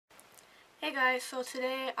Hey guys, so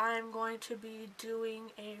today I'm going to be doing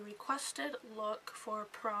a requested look for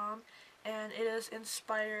prom, and it is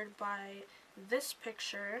inspired by this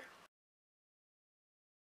picture.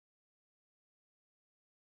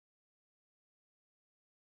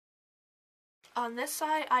 On this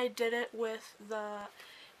side I did it with the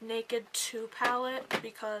Naked 2 palette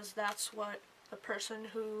because that's what the person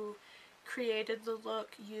who created the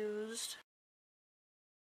look used.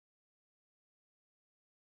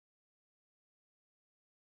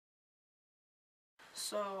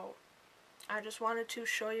 So I just wanted to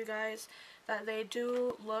show you guys that they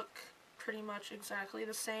do look pretty much exactly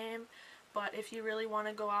the same, but if you really want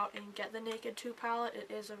to go out and get the Naked 2 palette,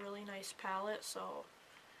 it is a really nice palette, so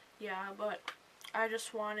yeah, but I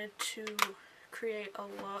just wanted to create a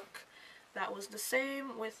look that was the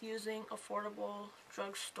same with using affordable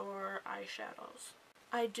drugstore eyeshadows.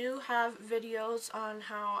 I do have videos on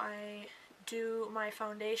how I do my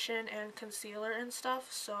foundation and concealer and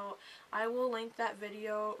stuff, so I will link that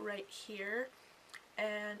video right here.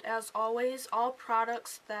 And as always, all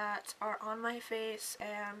products that are on my face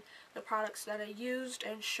and the products that I used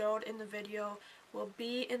and showed in the video will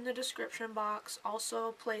be in the description box,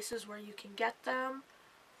 also places where you can get them.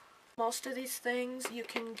 Most of these things you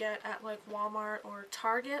can get at like Walmart or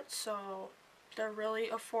Target, so they're really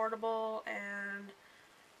affordable and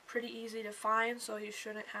pretty easy to find, so you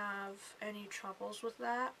shouldn't have any troubles with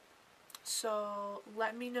that. So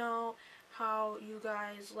let me know how you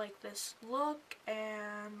guys like this look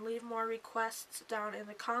and leave more requests down in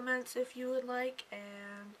the comments if you would like,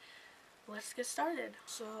 and let's get started.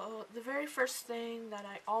 So the very first thing that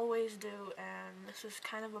I always do, and this is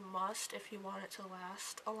kind of a must if you want it to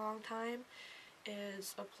last a long time,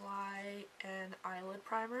 is apply an eyelid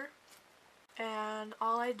primer. And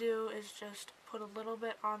all I do is just put a little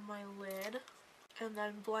bit on my lid and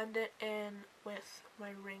then blend it in with my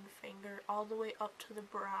ring finger all the way up to the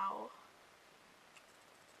brow.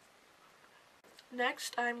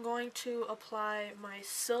 Next, I'm going to apply my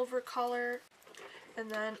silver color,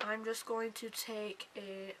 and then I'm just going to take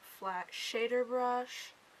a flat shader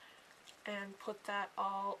brush and put that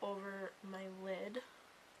all over my lid.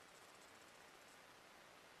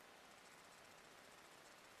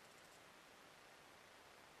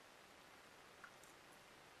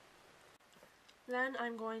 Then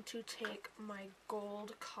I'm going to take my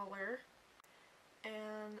gold color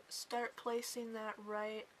and start placing that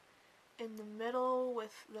right in the middle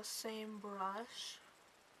with the same brush.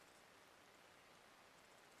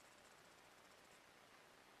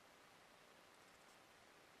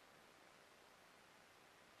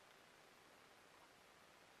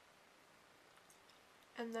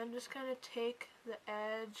 And then just kind of take the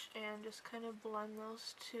edge and just kind of blend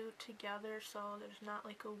those two together so there's not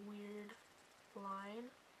like a weird line.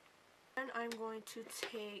 And I'm going to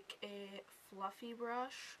take a fluffy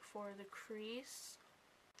brush for the crease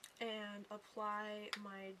and apply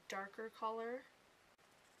my darker color.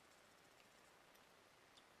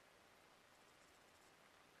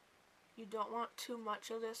 You don't want too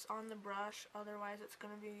much of this on the brush, otherwise it's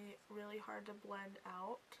going to be really hard to blend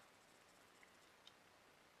out.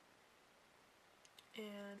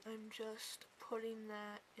 And I'm just putting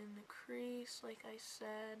that in the crease like I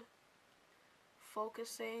said,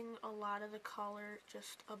 focusing a lot of the color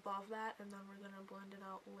just above that, and then we're going to blend it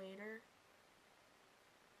out later.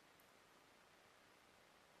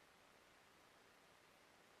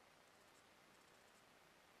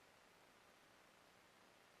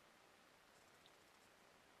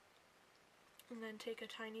 And then take a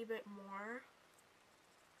tiny bit more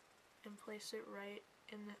and place it right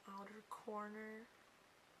in the outer corner.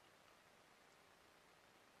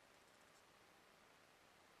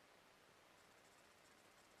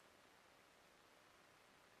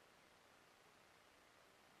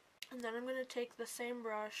 And then I'm going to take the same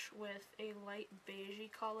brush with a light beigey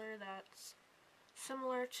color that's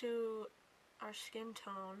similar to our skin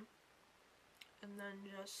tone, and then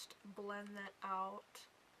just blend that out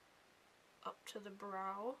up to the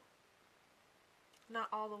brow. Not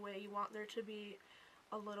all the way, you want there to be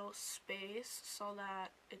a little space so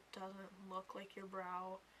that it doesn't look like your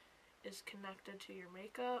brow is connected to your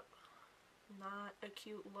makeup. Not a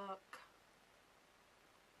cute look.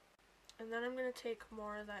 And then I'm going to take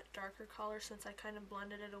more of that darker color since I kind of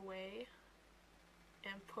blended it away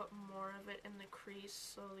and put more of it in the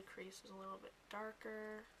crease so the crease is a little bit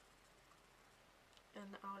darker in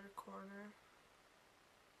the outer corner.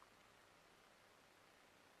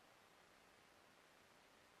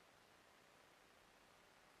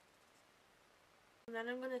 And then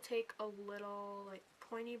I'm going to take a little like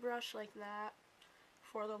pointy brush like that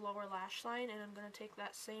for the lower lash line, and I'm going to take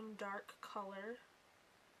that same dark color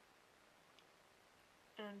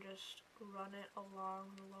and just run it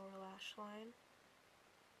along the lower lash line.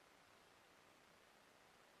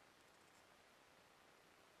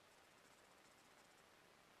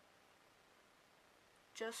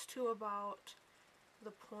 Just to about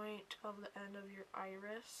the point of the end of your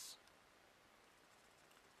iris.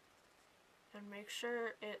 And make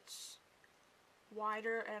sure it's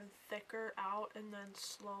wider and thicker out and then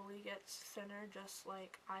slowly gets thinner, just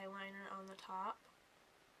like eyeliner on the top.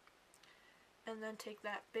 And then take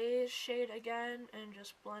that beige shade again and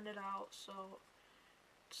just blend it out so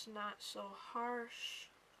it's not so harsh.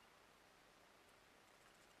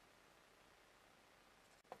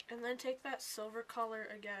 And then take that silver color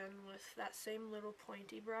again with that same little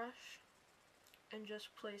pointy brush and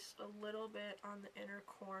just place a little bit on the inner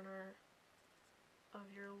corner of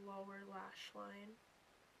your lower lash line.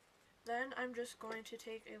 Then I'm just going to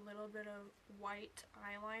take a little bit of white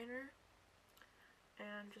eyeliner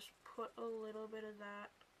and just put a little bit of that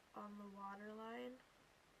on the waterline.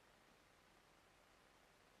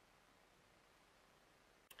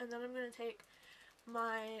 And then I'm going to take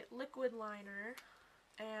my liquid liner,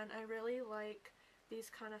 and I really like these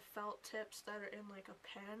kind of felt tips that are in like a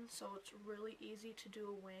pen, so it's really easy to do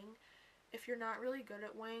a wing. If you're not really good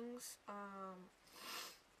at wings,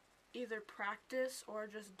 either practice or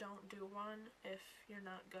just don't do one if you're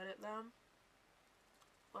not good at them.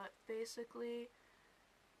 But basically,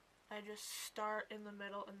 I just start in the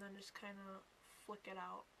middle and then just kind of flick it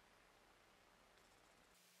out.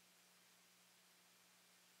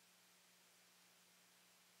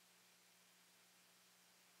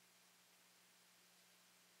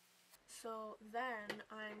 So then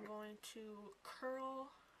I'm going to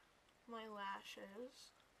curl my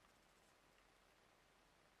lashes.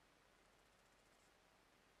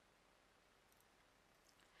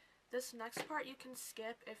 This next part you can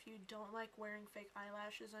skip if you don't like wearing fake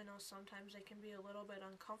eyelashes. I know sometimes they can be a little bit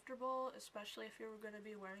uncomfortable, especially if you're going to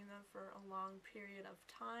be wearing them for a long period of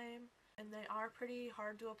time. And they are pretty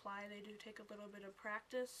hard to apply. They do take a little bit of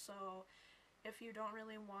practice, so if you don't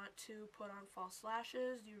really want to put on false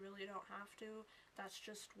lashes, you really don't have to. That's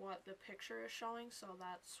just what the picture is showing, so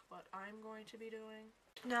that's what I'm going to be doing.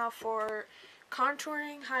 Now for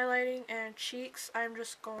contouring, highlighting, and cheeks, I'm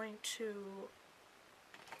just going to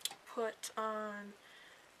put on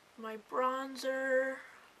my bronzer.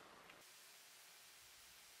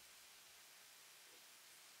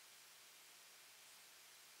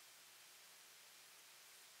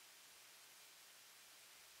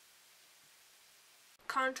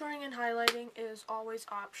 Contouring and highlighting is always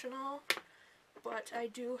optional, but I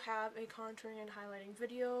do have a contouring and highlighting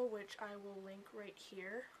video, which I will link right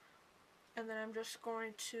here. And then I'm just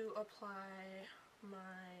going to apply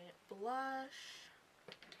my blush.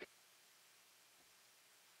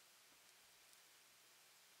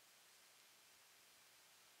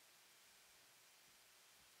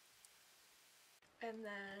 And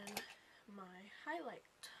then my highlight.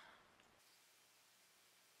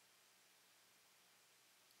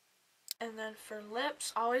 And then for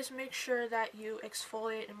lips, always make sure that you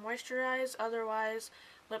exfoliate and moisturize, otherwise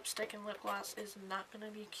lipstick and lip gloss is not going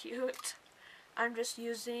to be cute. I'm just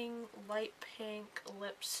using light pink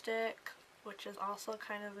lipstick, which is also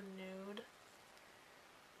kind of a nude.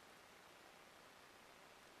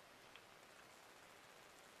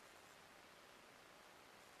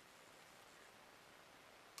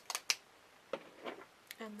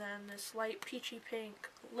 And then this light peachy pink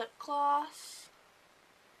lip gloss.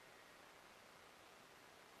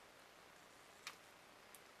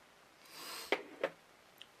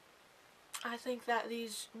 I think that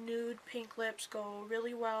these nude pink lips go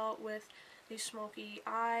really well with the smoky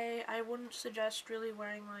eye. I wouldn't suggest really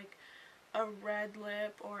wearing like a red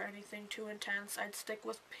lip or anything too intense. I'd stick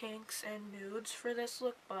with pinks and nudes for this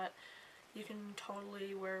look, but you can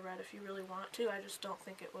totally wear red if you really want to. I just don't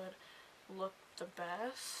think it would look the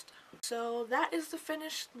best. So that is the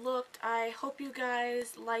finished look. I hope you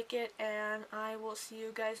guys like it, and I will see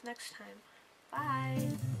you guys next time.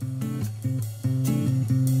 Bye!